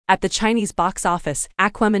At the Chinese box office,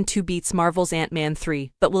 Aquaman 2 beats Marvel's Ant-Man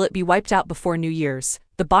 3, but will it be wiped out before New Year's?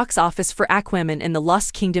 The box office for Aquaman and the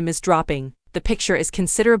Lost Kingdom is dropping. The picture is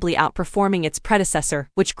considerably outperforming its predecessor,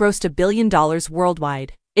 which grossed $1 billion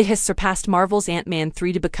worldwide. It has surpassed Marvel's Ant-Man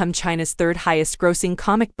 3 to become China's third highest-grossing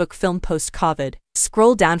comic book film post-COVID.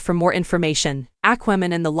 Scroll down for more information.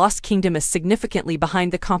 Aquaman and the Lost Kingdom is significantly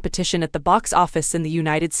behind the competition at the box office in the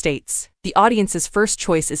United States. The audience's first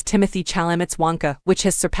choice is Timothée Chalamet's Wonka, which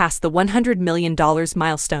has surpassed the $100 million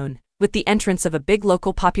milestone. With the entrance of a big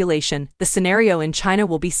local population, the scenario in China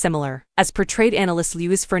will be similar. As portrayed analyst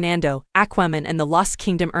Luis Fernando, Aquaman and the Lost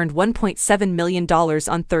Kingdom earned $1.7 million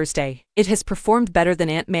on Thursday. It has performed better than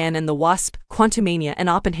Ant-Man and the Wasp, Quantumania and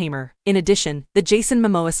Oppenheimer. In addition, the Jason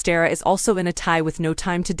Momoa stera is also in a tie with No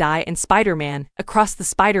Time to Die and Spider-Man, Across the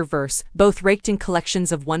Spider-Verse, both raked in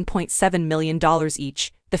collections of $1.7 million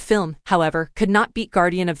each. The film, however, could not beat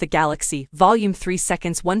Guardian of the Galaxy, Volume 3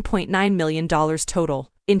 seconds $1.9 million total.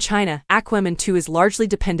 In China, Aquaman 2 is largely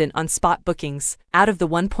dependent on spot bookings. Out of the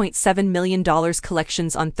 $1.7 million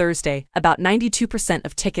collections on Thursday, about 92%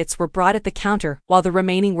 of tickets were bought at the counter, while the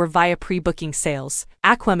remaining were via pre-booking sales.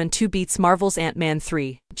 Aquaman 2 beats Marvel's Ant-Man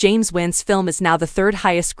 3. James Wan's film is now the third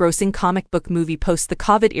highest-grossing comic book movie post the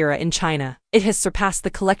COVID era in China. It has surpassed the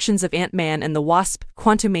collections of Ant-Man and the Wasp,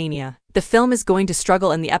 Quantumania. The film is going to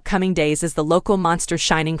struggle in the upcoming days as the local monster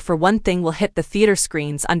Shining for One Thing will hit the theater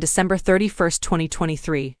screens on December 31,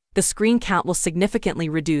 2023. The screen count will significantly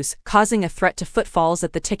reduce, causing a threat to footfalls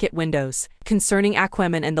at the ticket windows. Concerning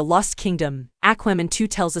Aquaman and the Lost Kingdom, Aquaman 2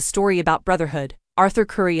 tells a story about brotherhood. Arthur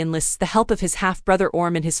Curry enlists the help of his half-brother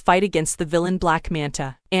Orm in his fight against the villain Black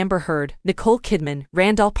Manta. Amber Heard, Nicole Kidman,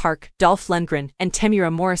 Randall Park, Dolph Lundgren, and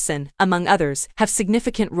Temuera Morrison, among others, have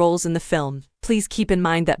significant roles in the film. Please keep in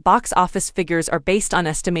mind that box office figures are based on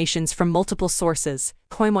estimations from multiple sources.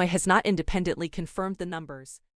 Koimoy has not independently confirmed the numbers.